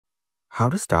How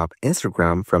to stop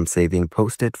Instagram from saving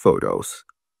posted photos.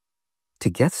 To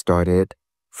get started,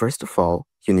 first of all,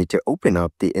 you need to open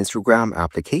up the Instagram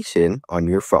application on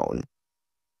your phone.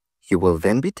 You will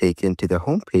then be taken to the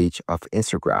homepage of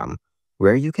Instagram,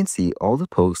 where you can see all the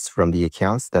posts from the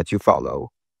accounts that you follow.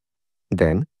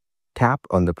 Then, tap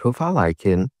on the profile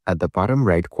icon at the bottom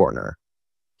right corner.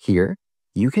 Here,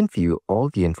 you can view all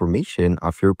the information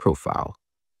of your profile.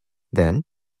 Then,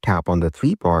 tap on the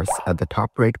three bars at the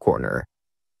top right corner.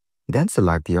 Then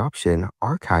select the option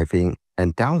Archiving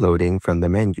and Downloading from the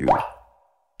menu.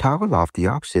 Toggle off the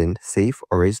option Save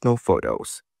Original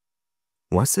Photos.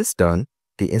 Once it's done,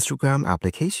 the Instagram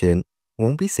application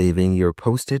won't be saving your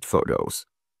posted photos.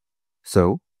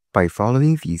 So, by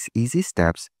following these easy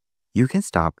steps, you can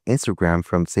stop Instagram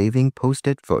from saving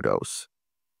posted photos.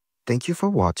 Thank you for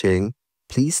watching.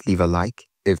 Please leave a like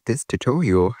if this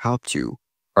tutorial helped you,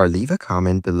 or leave a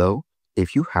comment below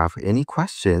if you have any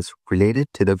questions related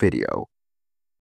to the video.